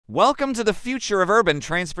Welcome to the future of urban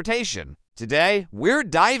transportation. Today, we're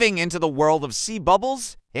diving into the world of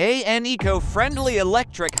Seabubbles, an eco-friendly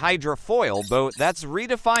electric hydrofoil boat that's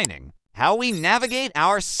redefining how we navigate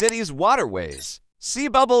our city's waterways.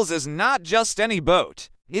 Seabubbles is not just any boat.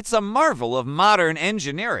 It's a marvel of modern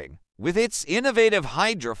engineering. With its innovative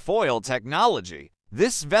hydrofoil technology,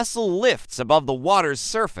 this vessel lifts above the water's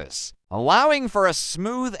surface, allowing for a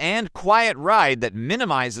smooth and quiet ride that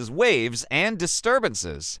minimizes waves and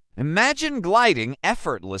disturbances. Imagine gliding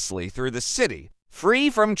effortlessly through the city, free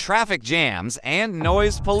from traffic jams and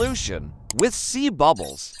noise pollution. With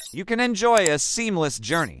Seabubbles, you can enjoy a seamless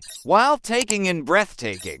journey while taking in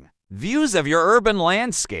breathtaking views of your urban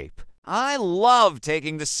landscape. I love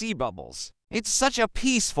taking the Seabubbles. It's such a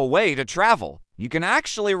peaceful way to travel. You can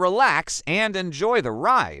actually relax and enjoy the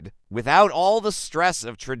ride without all the stress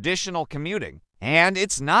of traditional commuting. And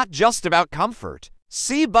it's not just about comfort.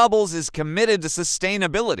 Seabubbles is committed to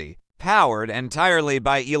sustainability, powered entirely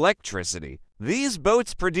by electricity. These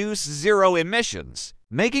boats produce zero emissions,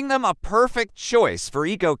 making them a perfect choice for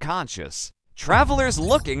eco-conscious travelers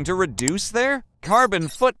looking to reduce their carbon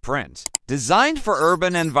footprint. Designed for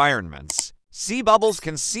urban environments, Seabubbles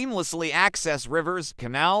can seamlessly access rivers,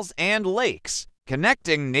 canals, and lakes,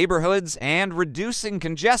 connecting neighborhoods and reducing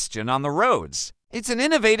congestion on the roads. It's an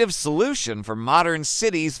innovative solution for modern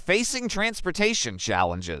cities facing transportation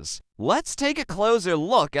challenges. Let's take a closer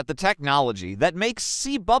look at the technology that makes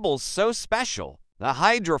Seabubbles so special. The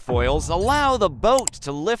hydrofoils allow the boat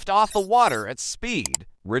to lift off the water at speed,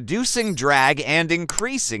 reducing drag and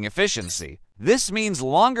increasing efficiency. This means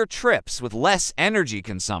longer trips with less energy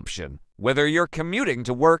consumption. Whether you're commuting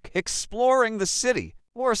to work, exploring the city,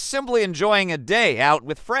 or simply enjoying a day out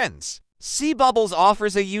with friends, Seabubbles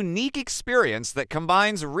offers a unique experience that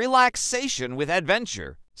combines relaxation with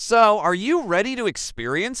adventure. So, are you ready to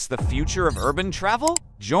experience the future of urban travel?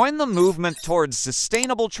 Join the movement towards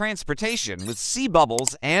sustainable transportation with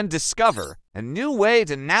Seabubbles and discover a new way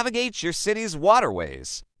to navigate your city's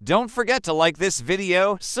waterways. Don't forget to like this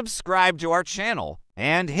video, subscribe to our channel,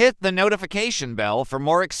 and hit the notification bell for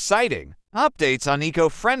more exciting updates on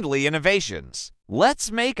eco-friendly innovations.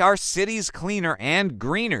 Let's make our cities cleaner and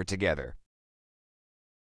greener together.